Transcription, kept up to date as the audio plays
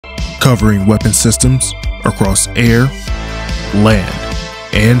covering weapon systems across air, land,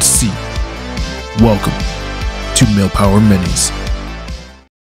 and sea. Welcome to Millpower Minis.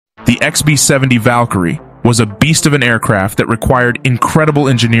 The XB-70 Valkyrie was a beast of an aircraft that required incredible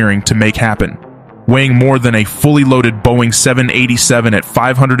engineering to make happen. Weighing more than a fully loaded Boeing 787 at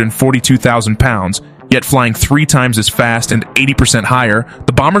 542,000 pounds, yet flying 3 times as fast and 80% higher,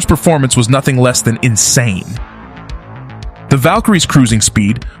 the bomber's performance was nothing less than insane. The Valkyrie's cruising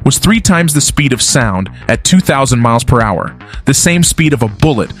speed was 3 times the speed of sound at 2,000 miles per hour, the same speed of a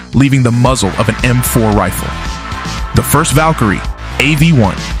bullet leaving the muzzle of an M4 rifle. The first Valkyrie,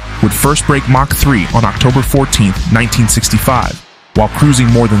 AV-1, would first break Mach 3 on October 14, 1965, while cruising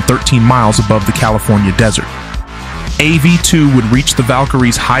more than 13 miles above the California desert. AV-2 would reach the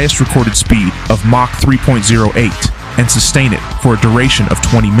Valkyrie's highest recorded speed of Mach 3.08 and sustain it for a duration of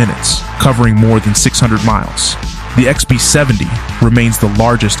 20 minutes, covering more than 600 miles. The XB-70 remains the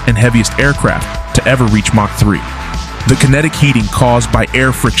largest and heaviest aircraft to ever reach Mach 3. The kinetic heating caused by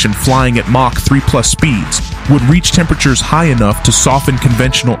air friction flying at Mach 3+ speeds would reach temperatures high enough to soften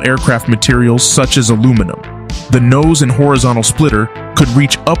conventional aircraft materials such as aluminum. The nose and horizontal splitter could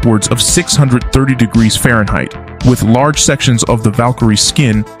reach upwards of 630 degrees Fahrenheit, with large sections of the Valkyrie's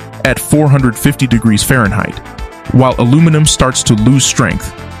skin at 450 degrees Fahrenheit, while aluminum starts to lose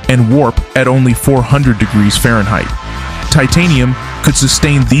strength and warp at only 400 degrees Fahrenheit. Titanium could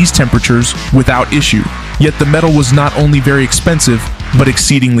sustain these temperatures without issue, yet the metal was not only very expensive, but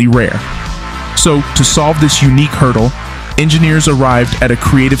exceedingly rare. So, to solve this unique hurdle, engineers arrived at a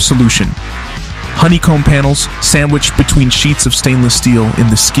creative solution: honeycomb panels sandwiched between sheets of stainless steel in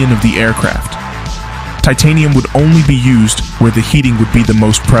the skin of the aircraft. Titanium would only be used where the heating would be the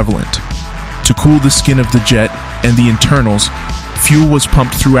most prevalent. To cool the skin of the jet and the internals, fuel was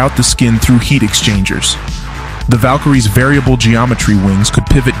pumped throughout the skin through heat exchangers. The Valkyrie's variable geometry wings could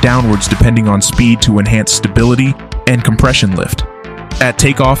pivot downwards depending on speed to enhance stability and compression lift. At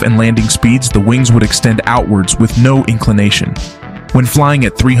takeoff and landing speeds, the wings would extend outwards with no inclination. When flying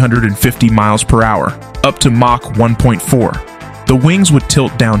at 350 miles per hour, up to Mach 1.4, the wings would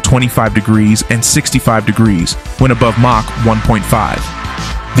tilt down 25 degrees and 65 degrees when above Mach 1.5.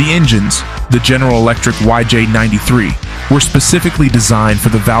 The engines, the General Electric YJ-93, were specifically designed for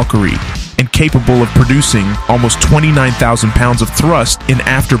the Valkyrie and capable of producing almost 29,000 pounds of thrust in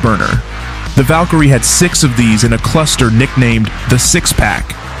afterburner. The Valkyrie had 6 of these in a cluster nicknamed the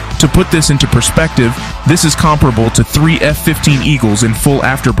Six-Pack. To put this into perspective, this is comparable to 3 F-15 Eagles in full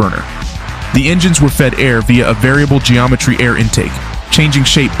afterburner. The engines were fed air via a variable geometry air intake, changing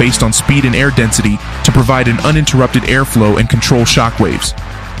shape based on speed and air density to provide an uninterrupted airflow and control shockwaves.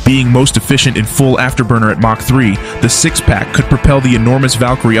 Being most efficient in full afterburner at Mach 3, the Six-Pack could propel the enormous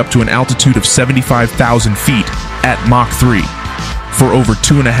Valkyrie up to an altitude of 75,000 feet at Mach 3 for over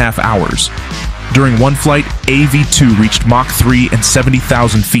 2.5 hours. During one flight, AV-2 reached Mach 3 and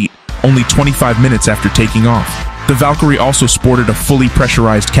 70,000 feet, only 25 minutes after taking off. The Valkyrie also sported a fully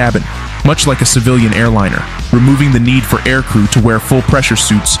pressurized cabin, much like a civilian airliner, removing the need for aircrew to wear full pressure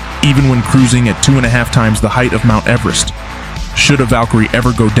suits even when cruising at 2.5 times the height of Mount Everest. Should a Valkyrie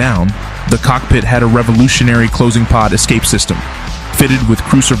ever go down, the cockpit had a revolutionary closing pod escape system, fitted with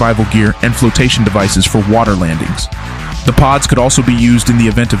crew survival gear and flotation devices for water landings. The pods could also be used in the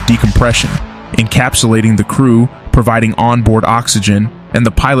event of decompression, encapsulating the crew, providing onboard oxygen, and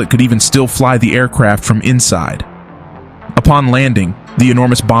the pilot could even still fly the aircraft from inside. Upon landing, the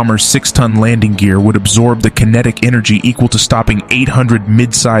enormous bomber's 6-ton landing gear would absorb the kinetic energy equal to stopping 800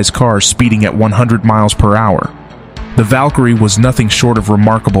 mid-size cars speeding at 100 miles per hour. The Valkyrie was nothing short of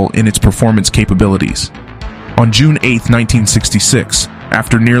remarkable in its performance capabilities. On June 8, 1966,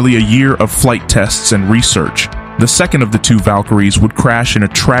 after nearly a year of flight tests and research, the second of the 2 Valkyries would crash in a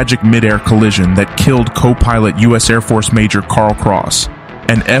tragic mid-air collision that killed co-pilot U.S. Air Force Major Karl Cross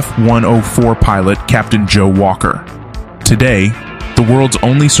and F-104 pilot Captain Joe Walker. Today, the world's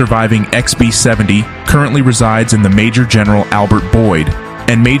only surviving XB-70 currently resides in the Major General Albert Boyd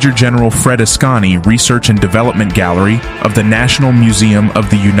and Major General Fred Ascani Research and Development Gallery of the National Museum of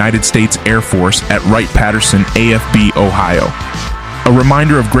the United States Air Force at Wright-Patterson, AFB, Ohio. A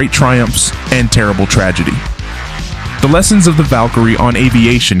reminder of great triumphs and terrible tragedy. The lessons of the Valkyrie on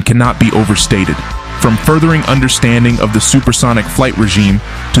aviation cannot be overstated, from furthering understanding of the supersonic flight regime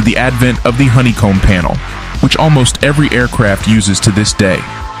to the advent of the honeycomb panel, which almost every aircraft uses to this day.